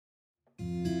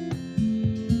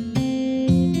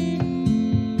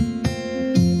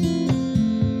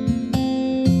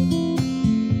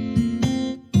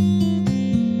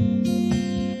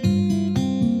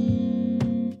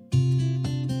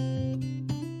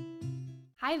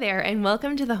Hi there, and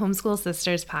welcome to the Homeschool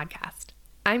Sisters podcast.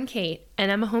 I'm Kate, and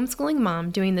I'm a homeschooling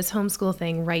mom doing this homeschool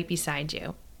thing right beside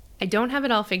you. I don't have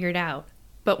it all figured out,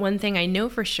 but one thing I know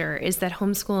for sure is that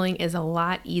homeschooling is a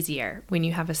lot easier when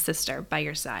you have a sister by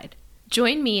your side.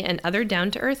 Join me and other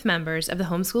down-to-earth members of the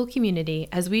homeschool community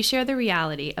as we share the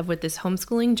reality of what this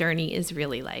homeschooling journey is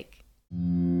really like.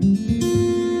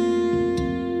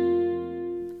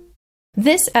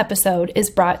 This episode is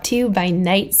brought to you by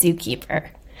Night Zookeeper.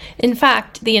 In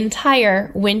fact, the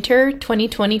entire winter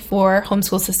 2024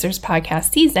 Homeschool Sisters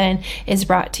podcast season is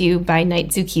brought to you by Night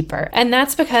Zookeeper. And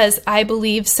that's because I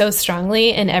believe so strongly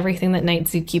in everything that Night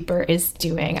Zookeeper is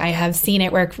doing. I have seen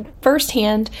it work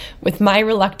firsthand with my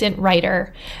reluctant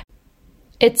writer.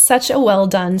 It's such a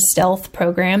well-done stealth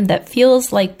program that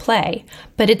feels like play,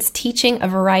 but it's teaching a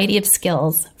variety of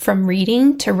skills from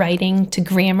reading to writing to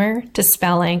grammar to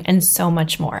spelling and so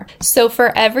much more. So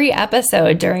for every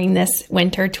episode during this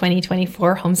winter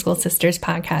 2024 Homeschool Sisters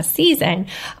podcast season,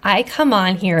 I come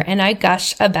on here and I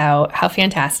gush about how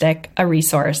fantastic a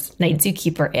resource Night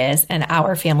Zookeeper is and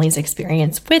our family's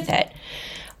experience with it.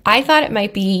 I thought it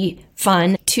might be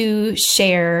fun to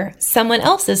share someone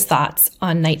else's thoughts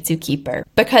on Night Zookeeper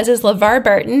because, as LeVar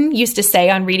Burton used to say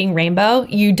on Reading Rainbow,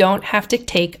 you don't have to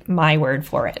take my word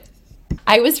for it.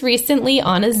 I was recently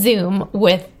on a Zoom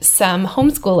with some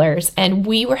homeschoolers, and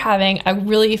we were having a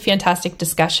really fantastic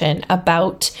discussion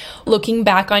about looking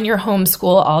back on your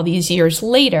homeschool all these years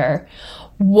later.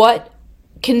 What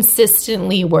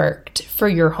consistently worked for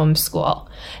your homeschool?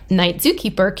 Night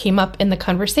Zookeeper came up in the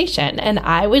conversation, and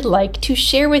I would like to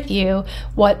share with you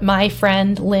what my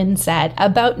friend Lynn said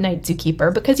about Night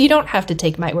Zookeeper because you don't have to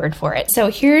take my word for it.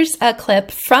 So here's a clip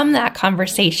from that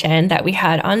conversation that we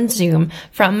had on Zoom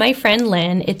from my friend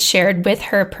Lynn. It's shared with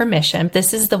her permission.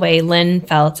 This is the way Lynn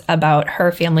felt about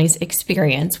her family's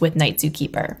experience with Night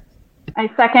Zookeeper. I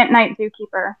second Night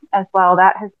Zookeeper as well.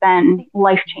 That has been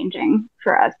life-changing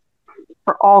for us.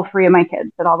 For all three of my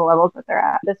kids at all the levels that they're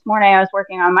at. This morning I was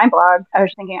working on my blog. I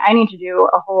was thinking I need to do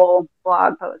a whole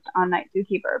blog post on Night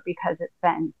Zookeeper because it's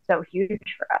been so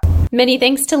huge for us. Many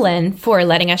thanks to Lynn for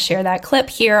letting us share that clip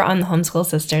here on the Homeschool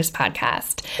Sisters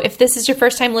podcast. If this is your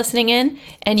first time listening in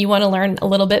and you want to learn a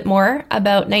little bit more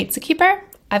about Night Zookeeper,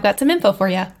 I've got some info for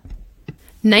you.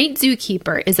 Night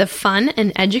Zookeeper is a fun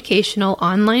and educational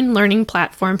online learning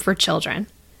platform for children.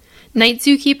 Night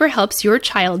Zookeeper helps your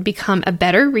child become a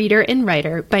better reader and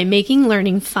writer by making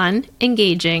learning fun,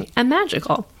 engaging, and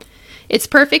magical. It's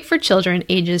perfect for children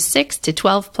ages 6 to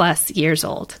 12 plus years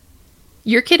old.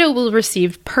 Your kiddo will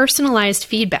receive personalized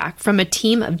feedback from a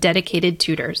team of dedicated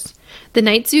tutors. The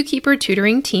Night Zookeeper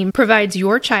tutoring team provides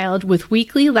your child with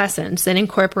weekly lessons that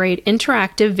incorporate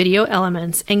interactive video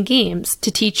elements and games to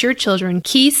teach your children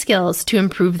key skills to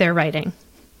improve their writing.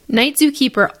 Night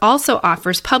Zookeeper also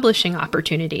offers publishing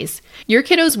opportunities. Your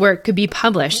kiddo's work could be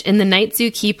published in the Night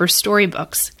Zookeeper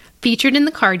storybooks, featured in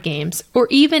the card games, or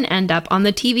even end up on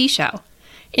the TV show.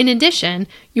 In addition,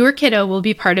 your kiddo will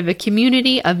be part of a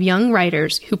community of young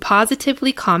writers who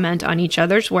positively comment on each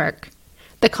other's work.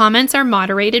 The comments are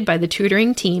moderated by the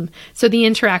tutoring team, so the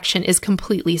interaction is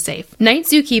completely safe. Night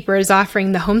Zookeeper is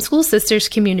offering the Homeschool Sisters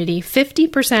community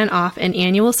 50% off an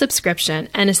annual subscription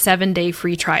and a 7-day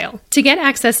free trial. To get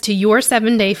access to your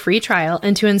 7-day free trial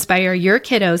and to inspire your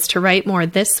kiddos to write more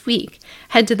this week,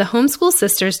 head to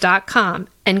thehomeschoolsisters.com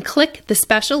and click the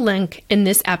special link in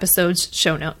this episode's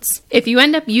show notes. If you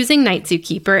end up using Night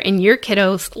Zookeeper and your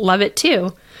kiddos love it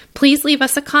too, please leave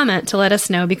us a comment to let us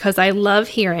know because I love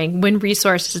hearing when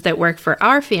resources that work for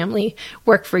our family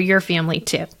work for your family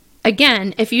too.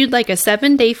 Again, if you'd like a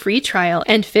 7-day free trial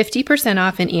and 50%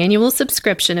 off an annual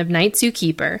subscription of Night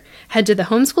Zookeeper, head to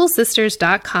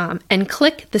thehomeschoolsisters.com and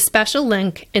click the special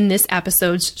link in this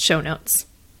episode's show notes.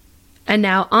 And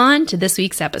now on to this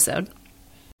week's episode.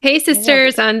 Hey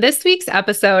sisters, on this week's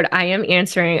episode, I am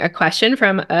answering a question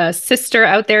from a sister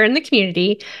out there in the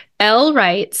community. Elle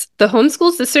writes, "The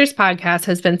Homeschool Sisters podcast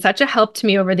has been such a help to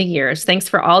me over the years. Thanks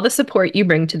for all the support you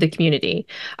bring to the community.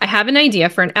 I have an idea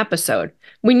for an episode.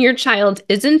 When your child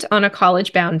isn't on a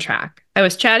college-bound track. I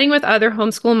was chatting with other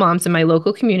homeschool moms in my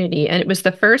local community, and it was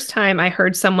the first time I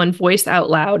heard someone voice out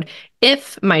loud,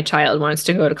 if my child wants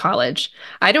to go to college.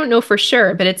 I don't know for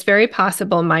sure, but it's very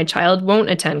possible my child won't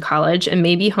attend college and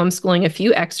may be homeschooling a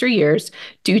few extra years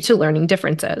due to learning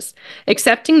differences.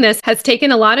 Accepting this has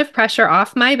taken a lot of pressure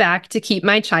off my back to keep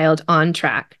my child on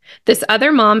track. This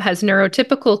other mom has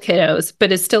neurotypical kiddos,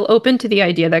 but is still open to the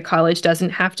idea that college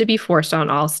doesn't have to be forced on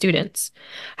all students.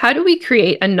 How do we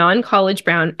create a non-college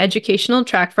bound educational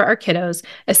track for our kiddos,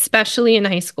 especially in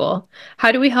high school?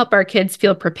 How do we help our kids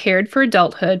feel prepared for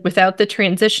adulthood without about the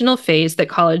transitional phase that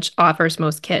college offers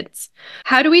most kids.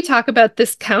 How do we talk about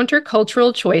this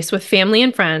countercultural choice with family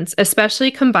and friends, especially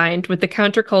combined with the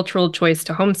countercultural choice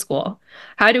to homeschool?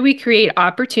 How do we create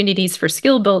opportunities for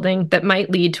skill building that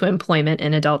might lead to employment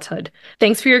in adulthood?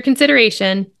 Thanks for your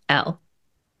consideration, Elle.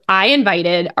 I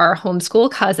invited our homeschool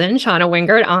cousin, Shawna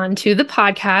Wingert, on to the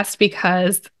podcast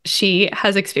because she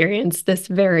has experienced this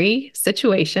very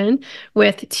situation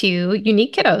with two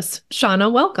unique kiddos.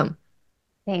 Shawna, welcome.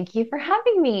 Thank you for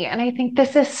having me. And I think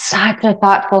this is such a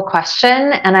thoughtful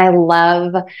question. And I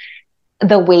love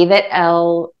the way that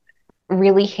Elle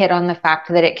really hit on the fact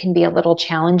that it can be a little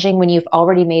challenging when you've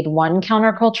already made one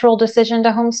countercultural decision to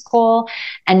homeschool.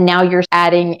 And now you're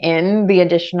adding in the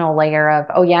additional layer of,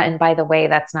 oh yeah, and by the way,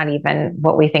 that's not even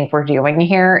what we think we're doing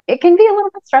here. It can be a little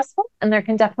bit stressful, and there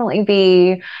can definitely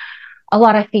be a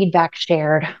lot of feedback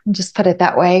shared, just put it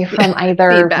that way, from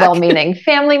either well-meaning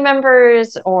family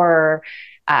members or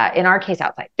in our case,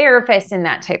 outside therapists and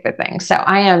that type of thing. So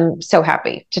I am so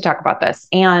happy to talk about this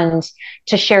and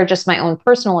to share just my own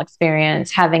personal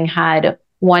experience, having had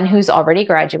one who's already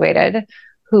graduated,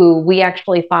 who we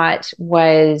actually thought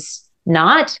was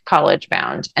not college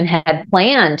bound and had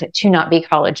planned to not be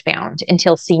college bound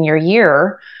until senior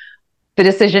year. The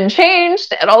decision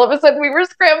changed, and all of a sudden we were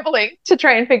scrambling to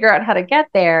try and figure out how to get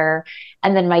there.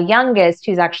 And then my youngest,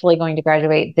 who's actually going to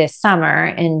graduate this summer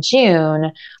in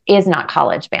June, is not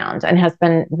college bound and has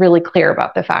been really clear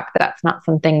about the fact that that's not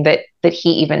something that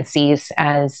he even sees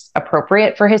as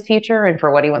appropriate for his future and for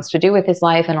what he wants to do with his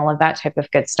life and all of that type of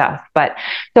good stuff. But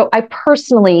so I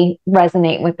personally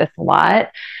resonate with this a lot.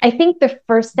 I think the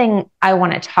first thing I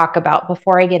want to talk about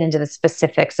before I get into the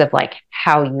specifics of like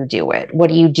how you do it, what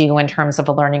do you do in terms of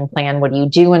a learning plan? What do you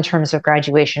do in terms of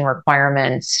graduation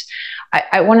requirements?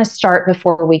 I want to start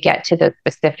before we get to the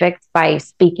specifics by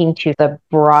speaking to the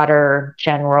broader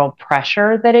general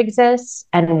pressure that exists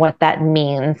and what that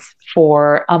means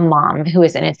for a mom who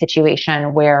is in a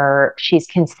situation where she's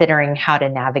considering how to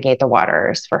navigate the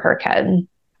waters for her kid.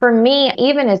 For me,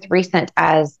 even as recent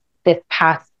as this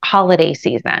past holiday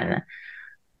season,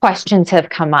 questions have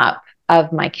come up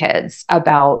of my kids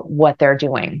about what they're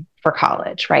doing for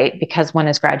college, right? Because one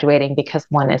is graduating, because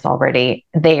one is already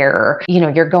there. You know,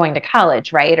 you're going to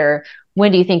college, right? Or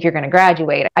when do you think you're going to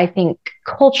graduate? I think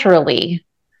culturally,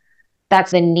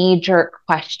 that's a knee-jerk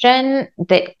question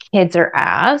that kids are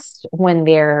asked when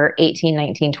they're 18,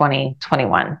 19, 20,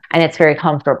 21. And it's very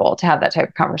comfortable to have that type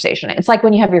of conversation. It's like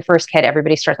when you have your first kid,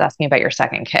 everybody starts asking about your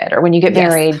second kid. Or when you get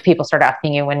married, people start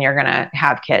asking you when you're going to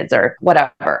have kids or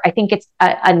whatever. I think it's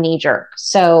a knee-jerk.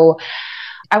 So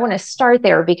I want to start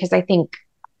there because I think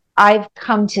I've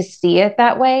come to see it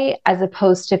that way as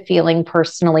opposed to feeling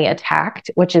personally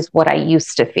attacked, which is what I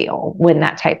used to feel when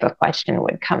that type of question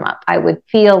would come up. I would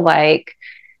feel like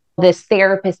this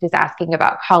therapist is asking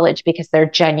about college because they're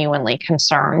genuinely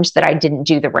concerned that I didn't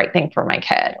do the right thing for my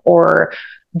kid, or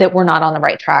that we're not on the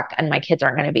right track and my kids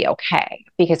aren't going to be okay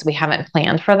because we haven't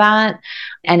planned for that.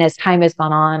 And as time has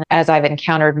gone on, as I've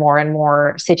encountered more and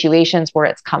more situations where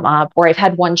it's come up, where I've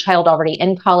had one child already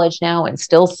in college now and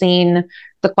still seen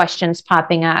the questions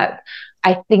popping up,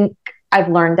 I think I've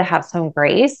learned to have some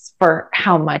grace for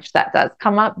how much that does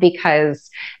come up, because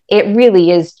it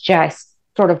really is just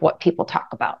sort of what people talk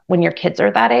about when your kids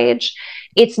are that age.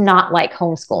 It's not like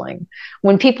homeschooling.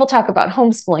 When people talk about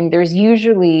homeschooling, there's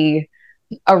usually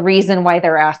a reason why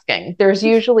they're asking. There's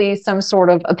usually some sort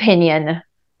of opinion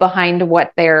behind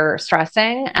what they're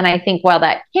stressing. And I think while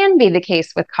that can be the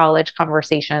case with college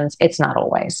conversations, it's not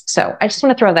always. So I just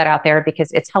want to throw that out there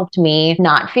because it's helped me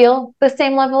not feel the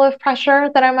same level of pressure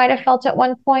that I might have felt at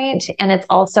one point. And it's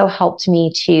also helped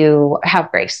me to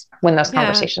have grace when those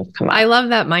conversations come up. I love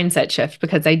that mindset shift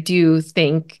because I do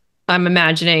think I'm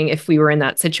imagining if we were in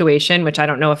that situation, which I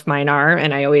don't know if mine are.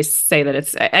 And I always say that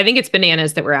I think it's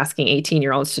bananas that we're asking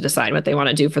 18-year-olds to decide what they want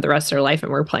to do for the rest of their life.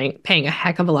 And we're paying a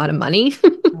heck of a lot of money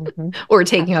or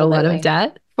taking out a lot of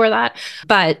debt for that.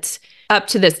 But up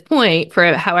to this point,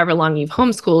 for however long you've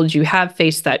homeschooled, you have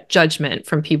faced that judgment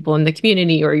from people in the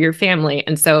community or your family.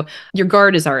 And so your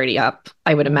guard is already up,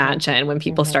 I would imagine, when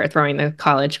people start throwing the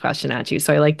college question at you.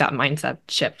 So I like that mindset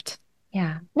shift.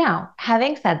 Yeah. Now,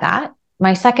 having said that,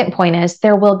 my second point is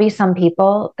there will be some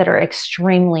people that are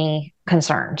extremely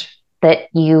concerned that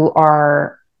you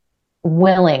are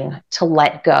willing to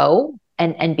let go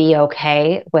and be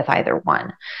okay with either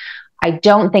one. I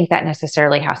don't think that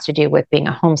necessarily has to do with being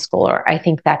a homeschooler. I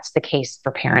think that's the case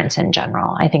for parents in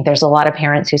general. I think there's a lot of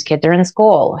parents whose kids are in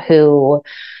school who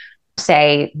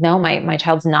say, no, my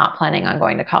child's not planning on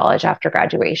going to college after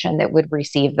graduation, that would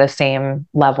receive the same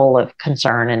level of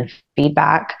concern and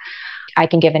feedback. I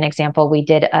can give an example. We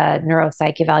did a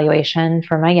neuropsych evaluation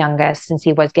for my youngest. Since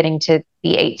he was getting to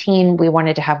be 18, we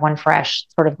wanted to have one fresh,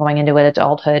 sort of going into an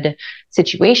adulthood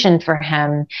situation for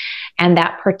him. And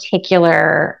that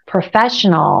particular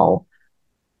professional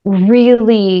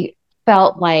really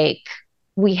felt like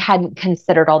we hadn't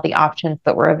considered all the options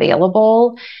that were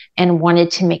available, and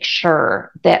wanted to make sure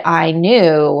that I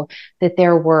knew that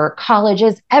there were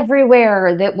colleges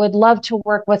everywhere that would love to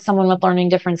work with someone with learning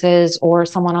differences, or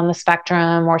someone on the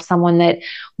spectrum, or someone that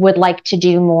would like to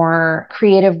do more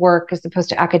creative work as opposed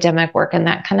to academic work and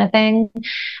that kind of thing.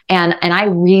 And I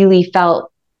really felt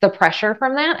the pressure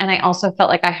from that. And I also felt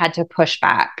like I had to push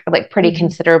back like pretty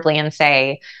considerably and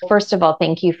say, first of all,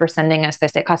 thank you for sending us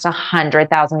this. It costs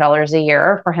 $100,000 a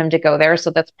year for him to go there. So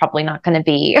that's probably not going to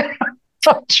be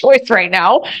a choice right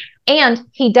now. And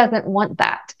he doesn't want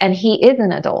that. And he is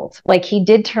an adult. Like, he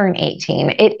did turn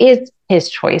 18. It is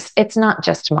his choice. It's not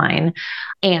just mine.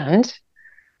 And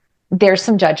there's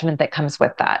some judgment that comes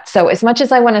with that. So as much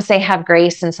as I want to say have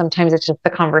grace, and sometimes it's just the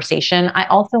conversation, I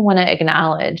also want to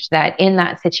acknowledge that in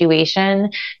that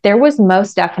situation, there was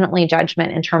most definitely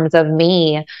judgment in terms of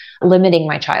me limiting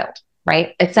my child,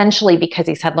 right? Essentially, because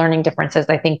he's had learning differences,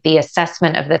 I think the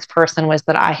assessment of this person was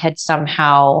that I had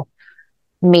somehow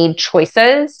made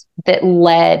choices that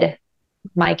led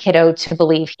my kiddo to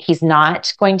believe he's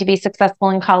not going to be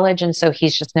successful in college. And so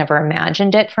he's just never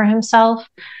imagined it for himself,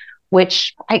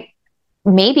 which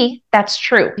maybe that's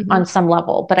true on some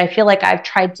level, but I feel like I've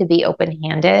tried to be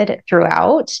open-handed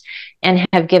throughout and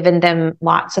have given them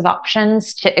lots of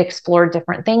options to explore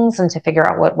different things and to figure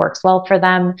out what works well for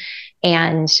them.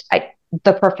 And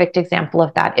the perfect example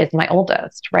of that is my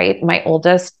oldest, right? My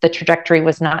oldest, the trajectory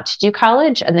was not to do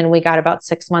college. And then we got about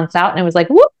 6 months out and it was like,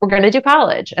 whoop, we're going to do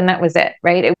college. And that was it,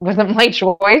 right? It wasn't my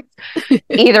choice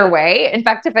either way. In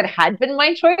fact, if it had been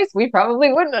my choice, we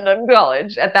probably wouldn't have done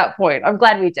college at that point. I'm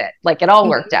glad we did. Like, it all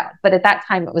worked out. But at that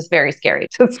time, it was very scary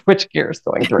to switch gears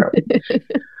going through.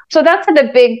 So that's the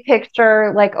big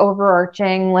picture, like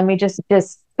overarching. Let me just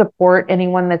support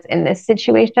anyone that's in this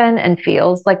situation and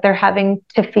feels like they're having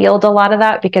to field a lot of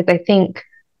that, because I think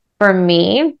for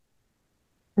me,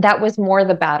 that was more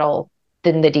the battle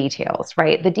than the details,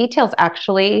 right? The details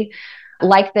actually,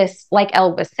 like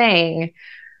Elle was saying,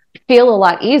 feel a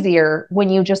lot easier when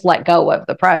you just let go of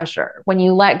the pressure, when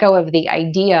you let go of the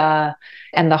idea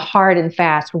and the hard and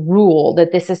fast rule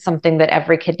that this is something that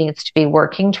every kid needs to be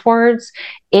working towards.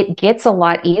 It gets a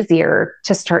lot easier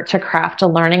to start to craft a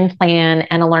learning plan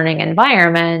and a learning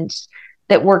environment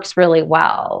that works really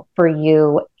well for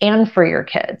you and for your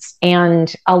kids,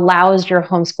 and allows your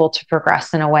homeschool to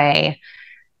progress in a way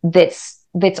that's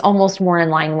almost more in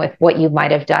line with what you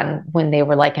might have done when they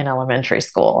were like in elementary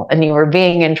school and you were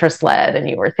being interest led and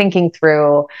you were thinking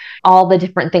through all the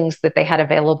different things that they had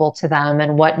available to them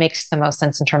and what makes the most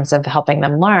sense in terms of helping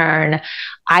them learn.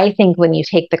 I think when you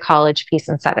take the college piece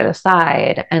and set it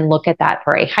aside and look at that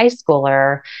for a high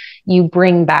schooler, you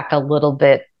bring back a little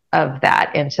bit of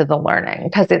that into the learning,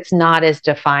 because it's not as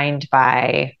defined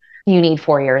by, you need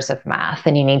 4 years of math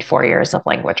and you need 4 years of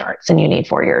language arts and you need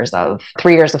 3 years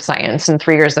of science and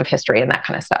 3 years of history and that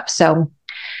kind of stuff. So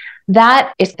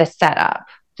that is the setup.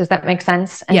 Does that make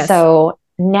sense? And so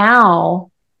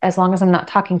now, as long as I'm not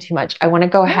talking too much, I want to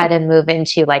go ahead and move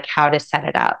into like how to set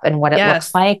it up and what it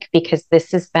looks like, because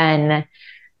it's been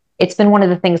one of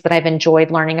the things that I've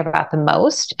enjoyed learning about the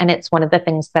most. And it's one of the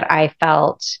things that I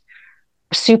felt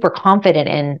super confident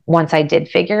in once I did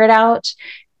figure it out.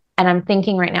 And I'm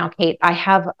thinking right now, Kate, I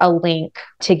have a link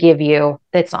to give you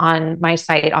that's on my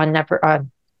site on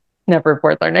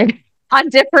Neverboard Learning, on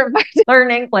different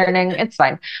learning. It's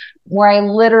fine. Where I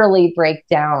literally break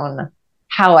down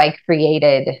how I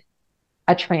created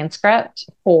a transcript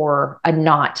for a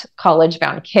not college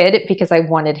bound kid, because I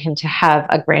wanted him to have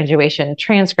a graduation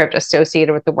transcript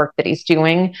associated with the work that he's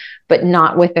doing, but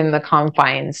not within the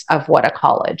confines of what a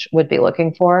college would be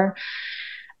looking for.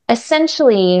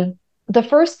 Essentially, the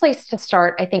first place to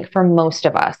start, I think, for most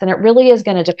of us, and it really is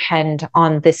going to depend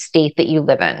on the state that you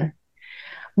live in.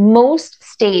 Most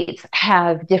states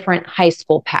have different high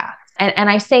school paths. And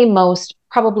I say most,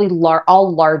 probably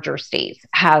all larger states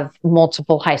have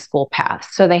multiple high school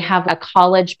paths. So they have a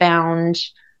college-bound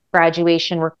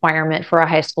graduation requirement for a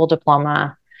high school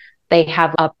diploma. They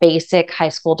have a basic high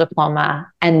school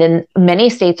diploma. And then many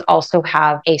states also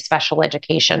have a special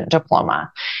education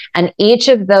diploma. And each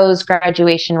of those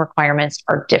graduation requirements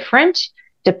are different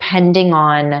depending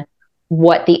on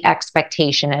what the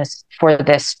expectation is for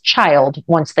this child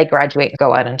once they graduate and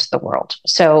go out into the world.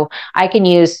 So I can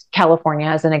use California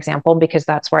as an example because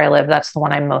that's where I live. That's the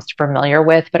one I'm most familiar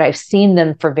with, but I've seen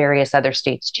them for various other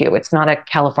states too. It's not a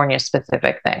California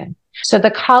specific thing. So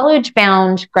the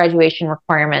college-bound graduation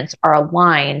requirements are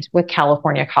aligned with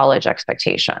California college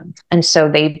expectations. And so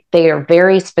they are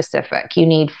very specific. You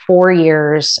need 4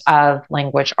 years of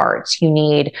language arts. You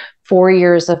need 4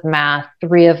 years of math,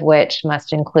 3 of which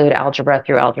must include algebra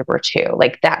through algebra 2,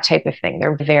 like that type of thing.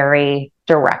 They're very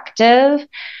directive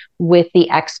with the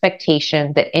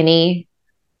expectation that any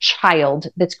child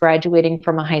that's graduating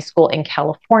from a high school in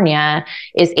California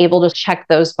is able to check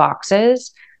those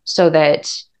boxes so that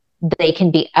they can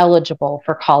be eligible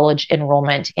for college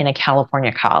enrollment in a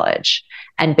California college.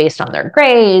 And based on their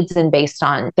grades and based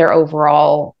on their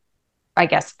overall, I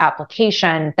guess,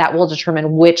 application, that will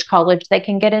determine which college they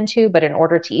can get into. But in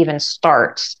order to even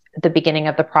start the beginning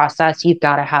of the process, you've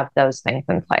got to have those things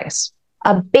in place.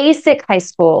 A basic high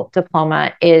school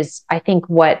diploma is, I think,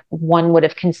 what one would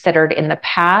have considered in the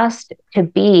past to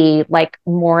be like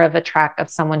more of a track of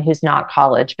someone who's not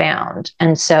college bound.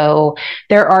 And so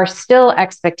there are still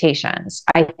expectations.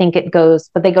 I think it goes,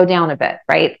 but they go down a bit,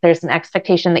 right? There's an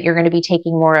expectation that you're going to be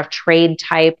taking more of trade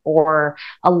type or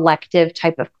elective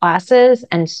type of classes.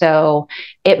 And so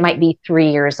it might be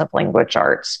 3 years of language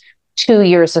arts, 2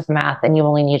 years of math, and you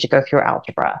only need to go through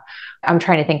algebra. I'm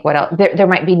trying to think what else. There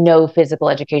might be no physical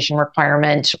education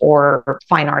requirement or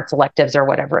fine arts electives or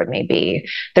whatever it may be.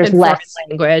 There's less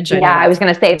language. Yeah, I was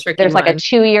going to say there's like a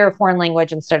 2-year foreign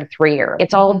language instead of 3-year.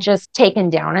 It's all just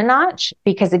taken down a notch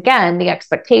because, again, the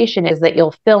expectation is that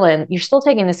you'll fill in. You're still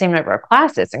taking the same number of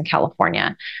classes in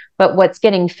California, but what's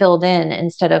getting filled in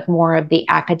instead of more of the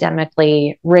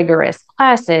academically rigorous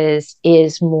classes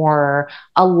is more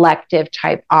elective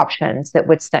type options that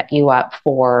would set you up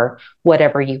for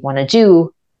whatever you want to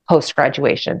do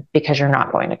post-graduation because you're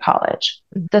not going to college.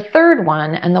 The third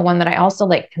one, and the one that I also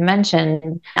like to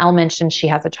mention, Elle mentioned she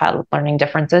has a child with learning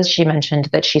differences. She mentioned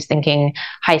that she's thinking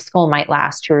high school might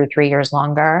last 2 or 3 years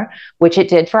longer, which it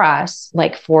did for us.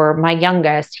 Like for my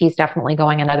youngest, he's definitely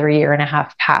going another 1.5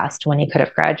 years past when he could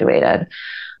have graduated.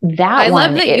 I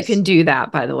love that you can do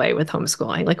that, by the way, with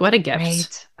homeschooling. Like, what a gift.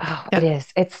 Right? Oh, yeah. It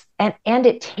is. It's and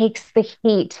it takes the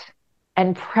heat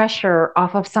and pressure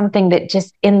off of something that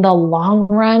just in the long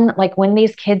run, like when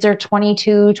these kids are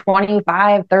 22,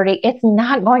 25, 30, it's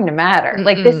not going to matter.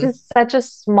 Like this is such a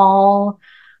small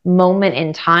moment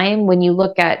in time when you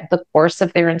look at the course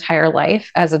of their entire life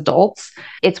as adults.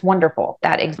 It's wonderful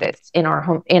that exists in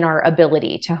our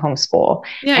ability to homeschool.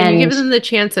 Yeah, and you give them the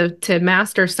chance to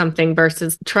master something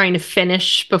versus trying to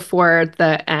finish before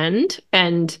the end.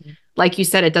 And like you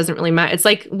said, it doesn't really matter. It's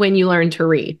like when you learn to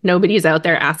read. Nobody's out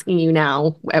there asking you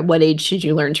now, at what age should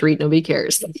you learn to read? Nobody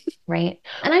cares. Right.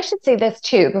 And I should say this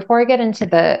too, before I get into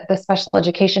the special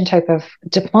education type of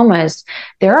diplomas,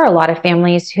 there are a lot of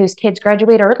families whose kids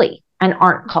graduate early and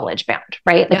aren't college bound,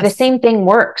 right? Like the same thing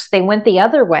works. They went the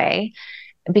other way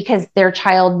because their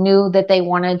child knew that they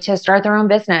wanted to start their own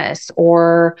business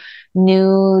or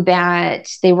knew that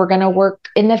they were going to work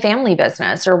in the family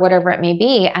business or whatever it may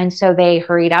be. And so they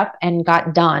hurried up and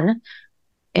got done,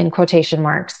 in quotation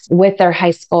marks, with their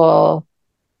high school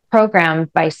program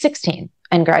by 16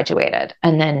 and graduated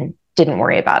and then didn't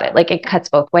worry about it. Like it cuts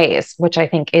both ways, which I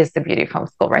think is the beauty of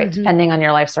homeschool, right? Depending on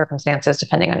your life circumstances,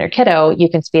 depending on your kiddo, you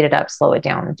can speed it up, slow it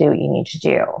down, do what you need to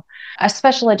do. A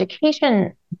special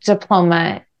education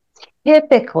diploma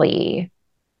typically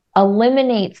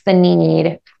eliminates the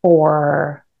need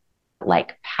for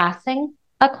like passing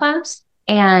a class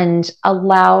and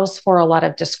allows for a lot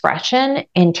of discretion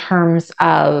in terms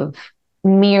of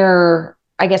mere,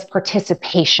 I guess,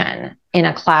 participation in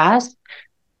a class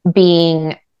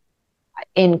being,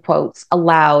 in quotes,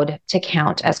 allowed to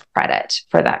count as credit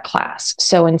for that class.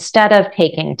 So instead of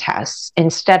taking tests,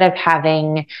 instead of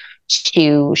having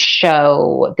to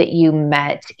show that you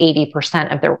met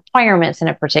 80% of the requirements in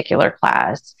a particular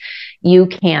class, you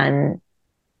can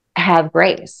have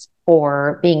grace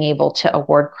for being able to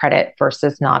award credit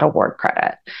versus not award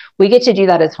credit. We get to do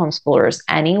that as homeschoolers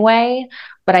anyway,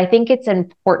 but I think it's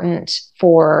important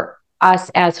for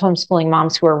us as homeschooling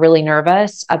moms who are really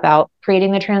nervous about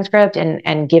creating the transcript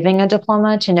and giving a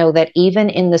diploma to know that even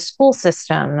in the school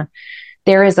system,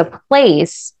 there is a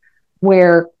place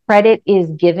where credit is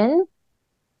given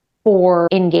for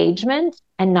engagement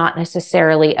and not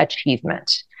necessarily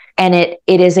achievement. And it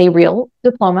is a real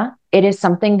diploma. It is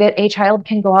something that a child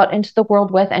can go out into the world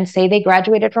with and say they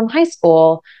graduated from high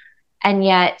school, and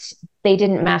yet they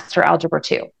didn't master algebra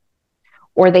 2,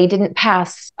 or they didn't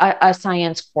pass a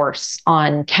science course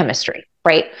on chemistry,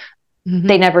 right?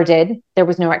 They never did. There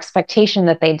was no expectation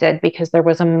that they did because there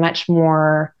was a much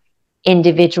more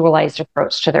individualized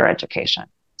approach to their education.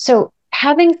 So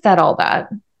having said all that,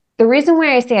 the reason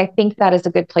why I say I think that is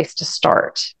a good place to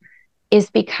start is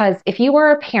because if you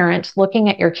are a parent looking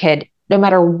at your kid, no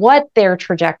matter what their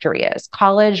trajectory is,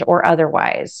 college or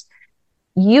otherwise,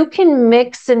 you can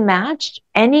mix and match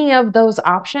any of those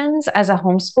options as a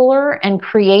homeschooler and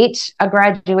create a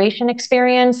graduation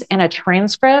experience and a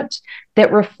transcript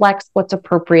that reflects what's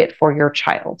appropriate for your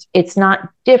child. It's not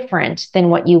different than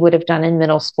what you would have done in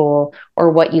middle school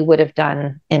or what you would have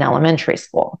done in elementary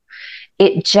school.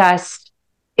 It just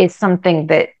is something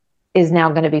that is now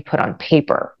going to be put on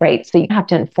paper, right? So you have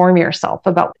to inform yourself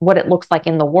about what it looks like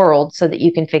in the world so that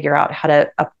you can figure out how to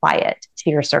apply it to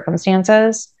your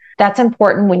circumstances. That's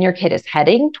important when your kid is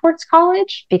heading towards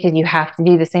college because you have to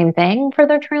do the same thing for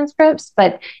their transcripts,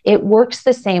 but it works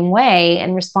the same way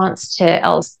in response to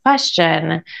Elle's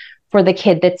question for the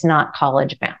kid that's not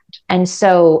college bound. And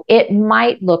so it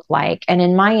might look like, and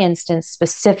in my instance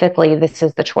specifically, this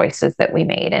is the choices that we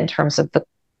made in terms of the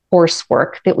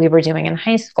coursework that we were doing in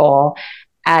high school,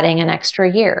 adding an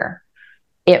extra year.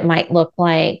 It might look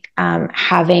like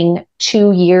having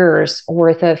 2 years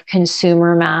worth of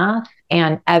consumer math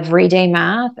and everyday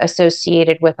math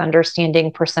associated with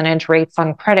understanding percentage rates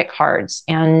on credit cards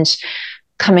and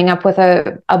coming up with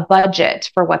a budget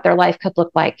for what their life could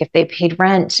look like if they paid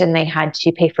rent and they had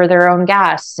to pay for their own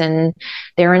gas and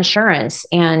their insurance,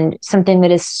 and something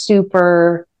that is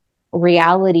super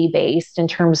reality based in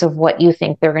terms of what you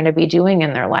think they're going to be doing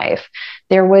in their life.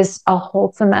 There was a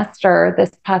whole semester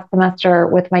this past semester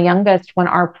with my youngest when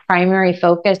our primary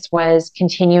focus was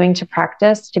continuing to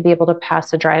practice to be able to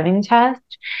pass a driving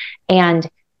test, and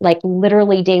like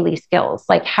literally daily skills.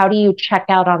 Like, how do you check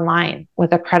out online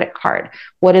with a credit card?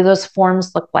 What do those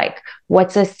forms look like?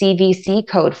 What's a CVC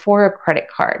code for a credit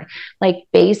card? Like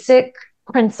basic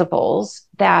principles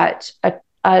that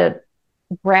a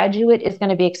graduate is going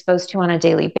to be exposed to on a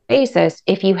daily basis.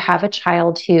 If you have a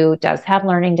child who does have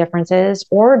learning differences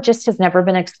or just has never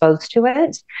been exposed to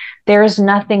it, there's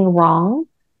nothing wrong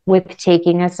with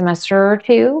taking a semester or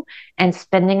two and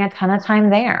spending a ton of time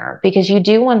there, because you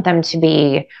do want them to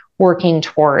be working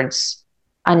towards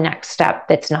a next step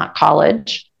that's not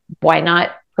college. Why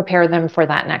not prepare them for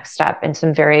that next step in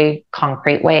some very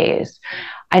concrete ways?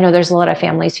 I know there's a lot of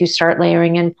families who start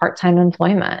layering in part-time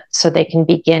employment so they can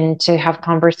begin to have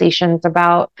conversations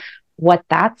about what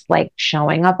that's like,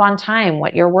 showing up on time,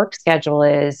 what your work schedule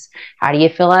is. How do you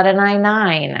fill out an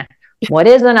I-9? What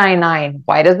is an I-9?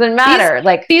 Why does it matter?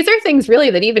 These are things really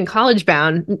that even college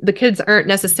bound, the kids aren't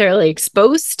necessarily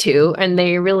exposed to. And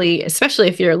they really, especially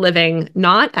if you're living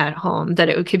not at home, that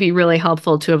it could be really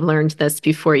helpful to have learned this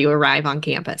before you arrive on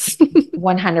campus.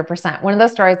 100%. One of the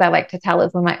stories I like to tell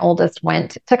is when my oldest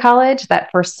went to college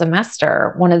that first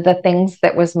semester, one of the things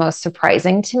that was most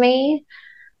surprising to me,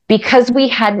 because we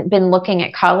hadn't been looking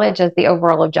at college as the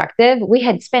overall objective, we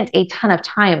had spent a ton of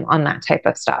time on that type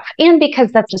of stuff. And because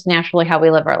that's just naturally how we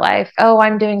live our life. Oh,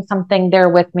 I'm doing something, they're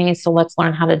with me, so let's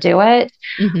learn how to do it.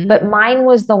 Mm-hmm. But mine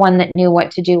was the one that knew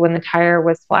what to do when the tire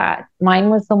was flat. Mine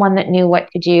was the one that knew what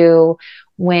to do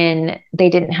when they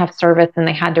didn't have service and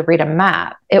they had to read a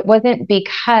map. It wasn't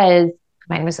because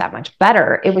mine was that much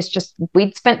better. It was just,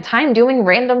 we'd spent time doing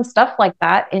random stuff like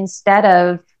that instead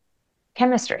of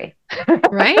chemistry.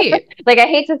 Right. Like, I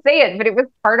hate to say it, but it was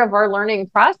part of our learning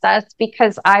process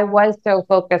because I was so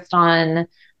focused on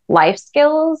life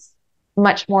skills,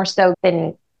 much more so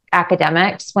than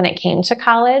academics when it came to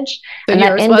college. So and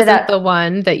yours wasn't the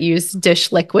one that used dish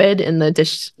liquid in the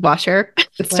dishwasher.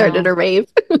 It started a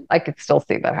rave. I could still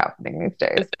see that happening these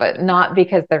days, but not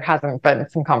because there hasn't been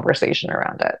some conversation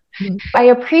around it. Mm-hmm. I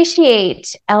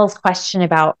appreciate Elle's question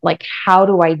about like, how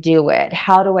do I do it?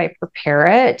 How do I prepare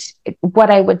it? What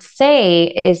I would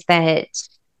say is that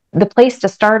the place to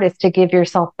start is to give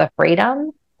yourself the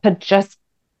freedom to just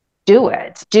do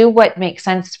it. Do what makes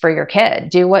sense for your kid.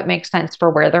 Do what makes sense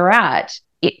for where they're at.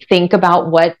 Think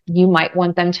about what you might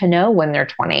want them to know when they're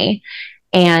 20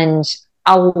 and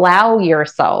allow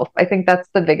yourself. I think that's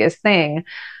the biggest thing.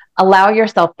 Allow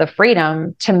yourself the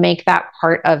freedom to make that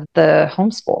part of the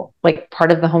homeschool. Like,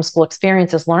 part of the homeschool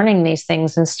experience is learning these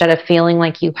things instead of feeling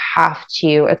like you have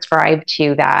to ascribe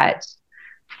to that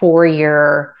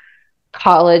 4-year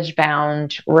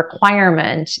college-bound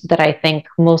requirement that I think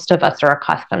most of us are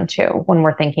accustomed to when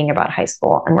we're thinking about high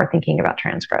school and we're thinking about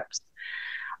transcripts.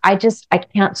 I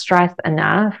can't stress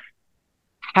enough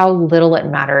how little it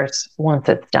matters once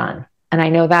it's done. And I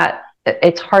know that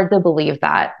it's hard to believe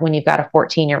that when you've got a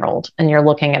 14-year-old and you're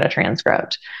looking at a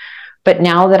transcript. But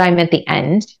now that I'm at the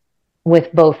end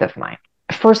with both of mine,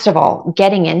 first of all,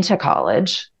 getting into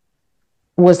college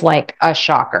was like a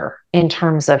shocker in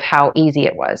terms of how easy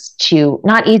it was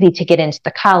not easy to get into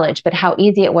the college, but how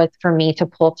easy it was for me to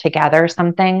pull together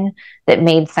something that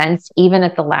made sense, even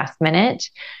at the last minute,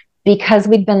 because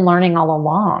we'd been learning all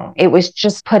along. It was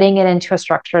just putting it into a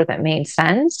structure that made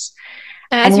sense.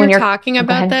 As you're talking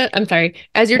about that, I'm sorry.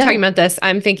 As you're talking about this,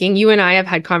 I'm thinking you and I have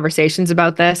had conversations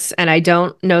about this, and I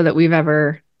don't know that we've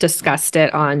ever discussed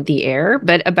it on the air,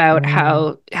 but about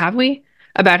how, have we?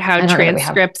 About how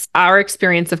transcripts, our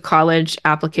experience of college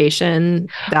application,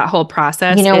 that whole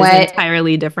process is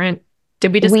entirely different.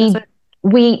 Did we discuss it?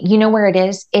 You know where it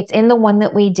is? It's in the one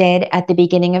that we did at the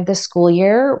beginning of the school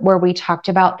year where we talked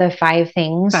about the 5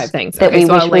 things that we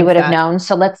wish we would have known.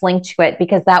 So let's link to it,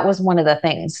 because that was one of the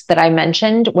things that I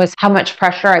mentioned was how much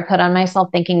pressure I put on myself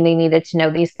thinking they needed to know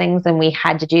these things and we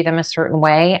had to do them a certain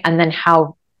way. And then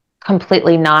how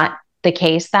completely not the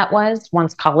case that was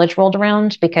once college rolled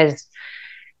around, because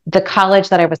the college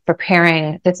that I was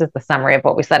preparing, this is the summary of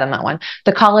what we said on that one.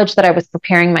 The college that I was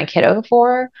preparing my kiddo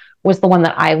for was the one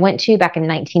that I went to back in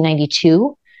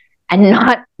 1992 and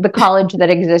not the college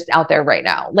that exists out there right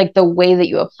now. Like the way that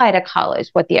you apply to college,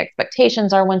 what the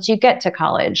expectations are once you get to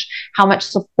college, how much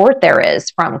support there is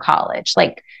from college.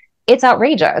 Like it's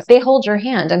outrageous. They hold your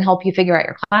hand and help you figure out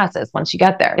your classes once you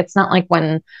get there. It's not like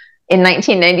when in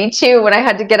 1992, when I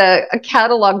had to get a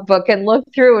catalog book and look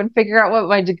through and figure out what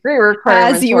my degree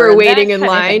requirements were. As you were waiting in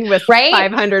line with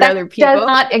 500 other people. That does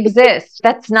not exist.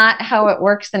 That's not how it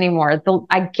works anymore.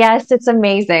 I guess it's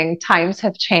amazing. Times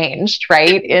have changed,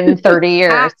 right? In 30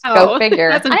 years. Go figure.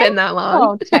 It hasn't been that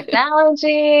long.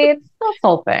 Technology, it's this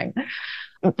whole thing.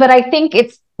 But I think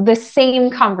it's the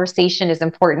same conversation is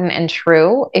important and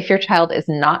true. If your child is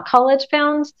not college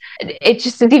bound, it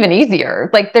just is even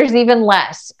easier. Like there's even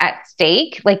less at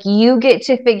stake. Like you get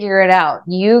to figure it out.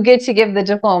 You get to give the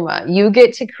diploma. You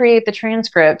get to create the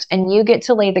transcript, and you get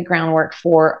to lay the groundwork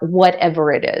for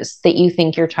whatever it is that you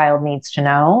think your child needs to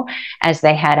know as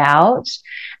they head out.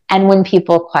 And when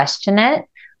people question it,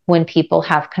 when people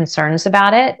have concerns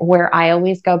about it, where I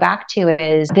always go back to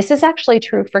is this is actually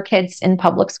true for kids in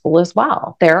public school as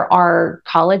well. There are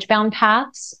college bound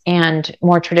paths and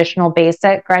more traditional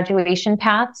basic graduation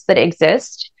paths that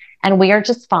exist. And we are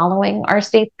just following our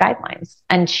state's guidelines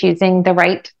and choosing the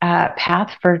right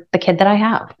path for the kid that I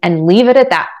have, and leave it at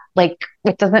that. Like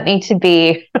it doesn't need to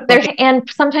be there. And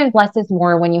sometimes less is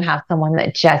more when you have someone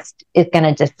that just is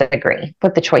going to disagree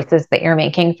with the choices that you're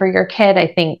making for your kid. I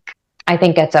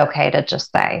think it's okay to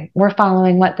just say, we're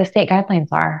following what the state guidelines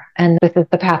are. And this is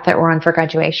the path that we're on for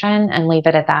graduation, and leave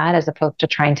it at that, as opposed to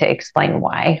trying to explain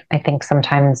why. I think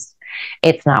sometimes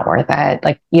it's not worth it.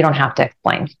 Like you don't have to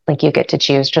explain. Like you get to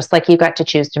choose, just like you got to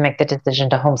choose to make the decision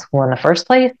to homeschool in the first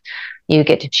place. You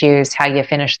get to choose how you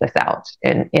finish this out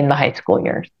in the high school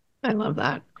years. I love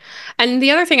that. And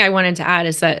the other thing I wanted to add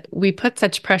is that we put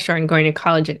such pressure on going to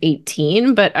college at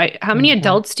 18, but how many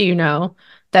adults do you know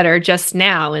that are just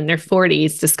now in their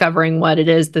 40s discovering what it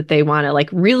is that they want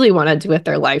to really want to do with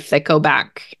their life, that go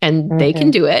back and they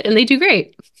can do it and they do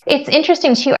great. It's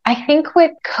interesting too. I think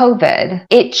with COVID,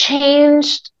 it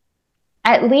changed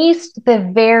at least the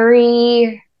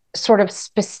very sort of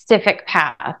specific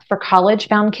path for college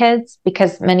bound kids,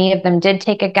 because many of them did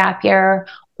take a gap year,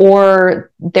 or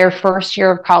their first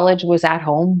year of college was at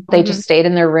home. They just stayed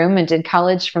in their room and did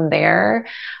college from there.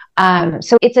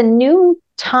 So it's a new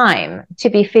time to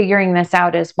be figuring this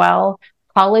out as well.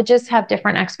 Colleges have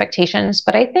different expectations,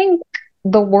 but I think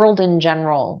the world in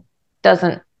general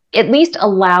doesn't, at least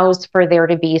allows for there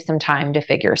to be some time to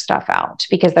figure stuff out,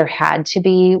 because there had to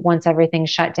be once everything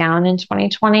shut down in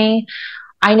 2020.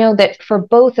 I know that for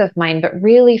both of mine, but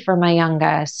really for my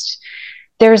youngest,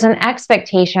 there's an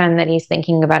expectation that he's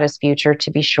thinking about his future, to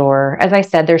be sure. As I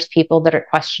said, there's people that are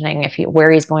questioning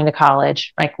where he's going to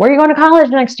college, like, where are you going to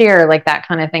college next year? Like that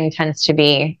kind of thing tends to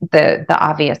be the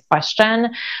obvious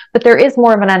question. But there is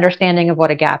more of an understanding of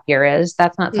what a gap year is.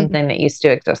 That's not something that used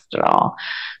to exist at all.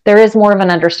 There is more of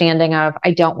an understanding of,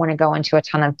 I don't want to go into a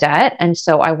ton of debt. And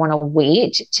so I want to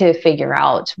wait to figure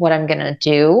out what I'm going to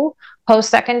do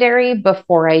post-secondary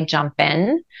before I jump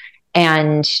in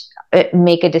and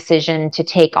make a decision to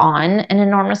take on an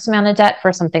enormous amount of debt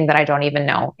for something that I don't even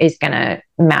know is going to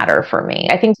matter for me.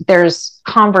 I think there's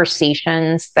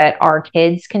conversations that our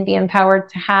kids can be empowered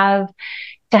to have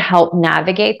to help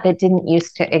navigate that didn't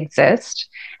used to exist.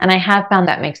 And I have found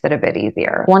that makes it a bit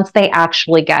easier. Once they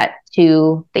actually get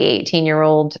to the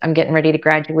 18-year-old, I'm getting ready to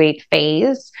graduate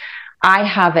phase, I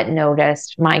haven't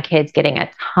noticed my kids getting a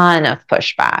ton of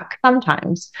pushback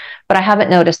sometimes, but I haven't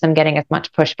noticed them getting as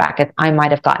much pushback as I might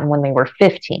have gotten when they were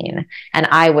 15 and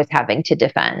I was having to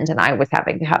defend and I was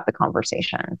having to have the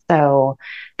conversation. So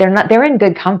they're in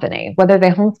good company, whether they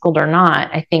homeschooled or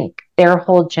not. I think their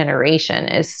whole generation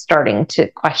is starting to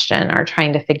question or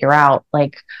trying to figure out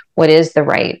what is the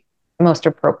right most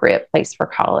appropriate place for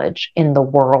college in the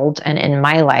world and in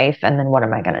my life? And then what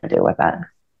am I going to do with it?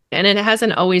 And it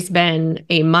hasn't always been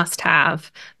a must-have,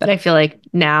 but I feel like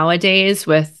nowadays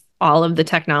with all of the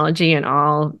technology and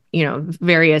all,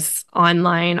 various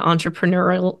online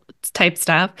entrepreneurial type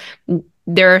stuff,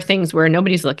 there are things where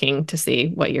nobody's looking to see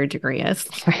what your degree is.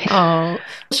 Right. Oh,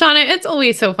 Shawna, it's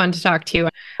always so fun to talk to you.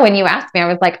 When you asked me, I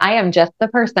was like, I am just the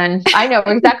person. I know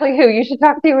exactly who you should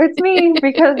talk to. It's me,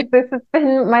 because this has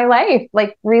been my life,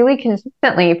 like really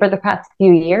consistently for the past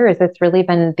few years. It's really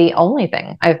been the only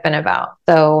thing I've been about.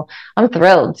 So I'm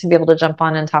thrilled to be able to jump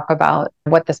on and talk about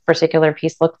what this particular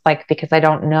piece looks like, because I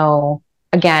don't know.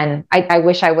 Again, I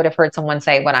wish I would have heard someone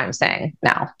say what I'm saying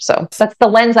now. So that's the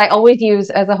lens I always use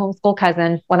as a homeschool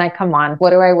cousin when I come on.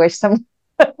 What do I wish someone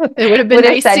it would have been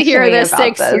nice to hear this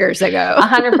 6 years ago.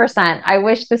 100%. I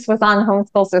wish this was on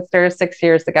Homeschool Sisters 6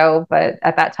 years ago, but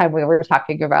at that time we were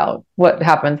talking about what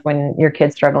happens when your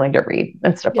kid's struggling to read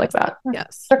and stuff like that.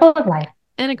 Yes. Circle of life.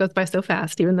 And it goes by so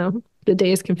fast, even though the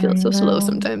days can feel so slow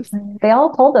sometimes. They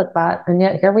all told us that, and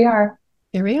yet here we are.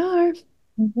 Here we are.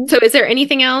 Mm-hmm. So is there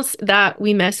anything else that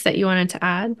we missed that you wanted to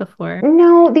add before?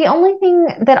 No, the only thing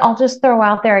that I'll just throw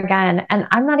out there again, and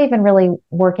I'm not even really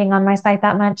working on my site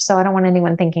that much, so I don't want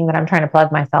anyone thinking that I'm trying to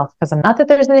plug myself, because I'm not that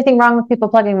there's anything wrong with people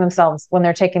plugging themselves when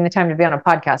they're taking the time to be on a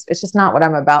podcast. It's just not what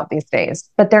I'm about these days.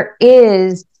 But there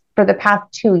is, for the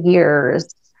past 2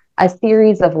 years, a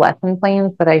series of lesson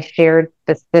plans that I shared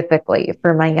specifically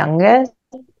for my youngest,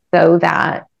 so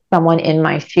that someone in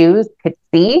my shoes could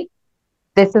see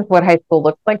this is what high school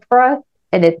looks like for us.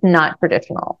 And it's not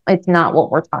traditional. It's not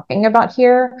what we're talking about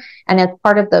here. And as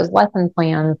part of those lesson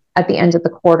plans, at the end of the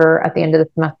quarter, at the end of the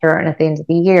semester, and at the end of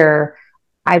the year,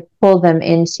 I pull them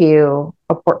into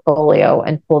a portfolio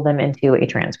and pull them into a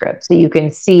transcript. So you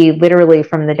can see literally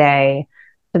from the day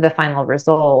to the final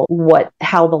result,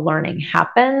 how the learning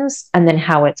happens and then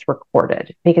how it's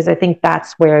recorded. Because I think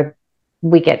that's where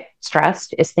we get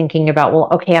stressed, is thinking about, well,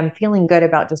 okay, I'm feeling good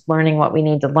about just learning what we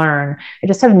need to learn. I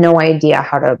just have no idea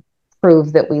how to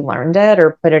prove that we learned it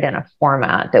or put it in a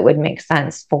format that would make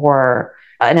sense for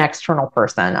an external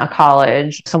person, a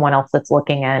college, someone else that's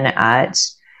looking in at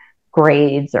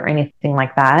grades or anything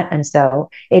like that. And so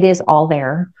it is all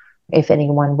there. If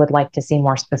anyone would like to see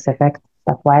more specifics,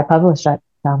 that's why I published it.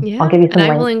 So I'll give you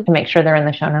some links to make sure they're in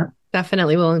the show notes.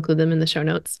 Definitely will include them in the show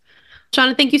notes.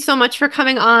 Shawna, thank you so much for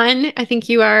coming on. I think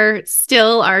you are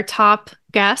still our top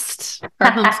guest,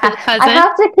 our homeschool cousin. I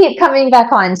have to keep coming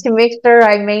back on to make sure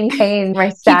I maintain my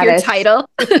status. Keep your title.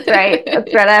 That's right.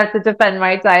 That's right. I have to defend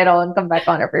my title and come back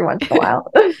on every once in a while.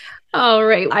 All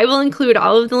right. I will include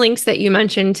all of the links that you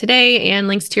mentioned today and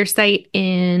links to your site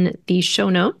in the show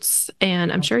notes.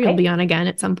 And I'm sure you'll be on again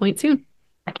at some point soon.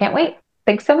 I can't wait.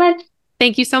 Thanks so much.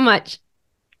 Thank you so much.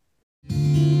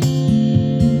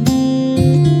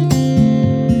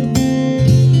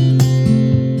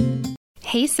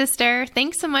 Hey, sister.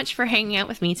 Thanks so much for hanging out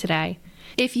with me today.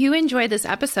 If you enjoyed this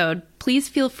episode, please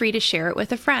feel free to share it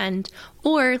with a friend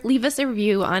or leave us a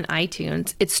review on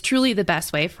iTunes. It's truly the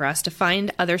best way for us to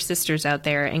find other sisters out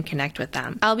there and connect with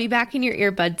them. I'll be back in your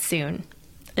earbuds soon.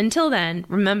 Until then,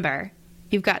 remember,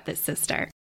 you've got this, sister.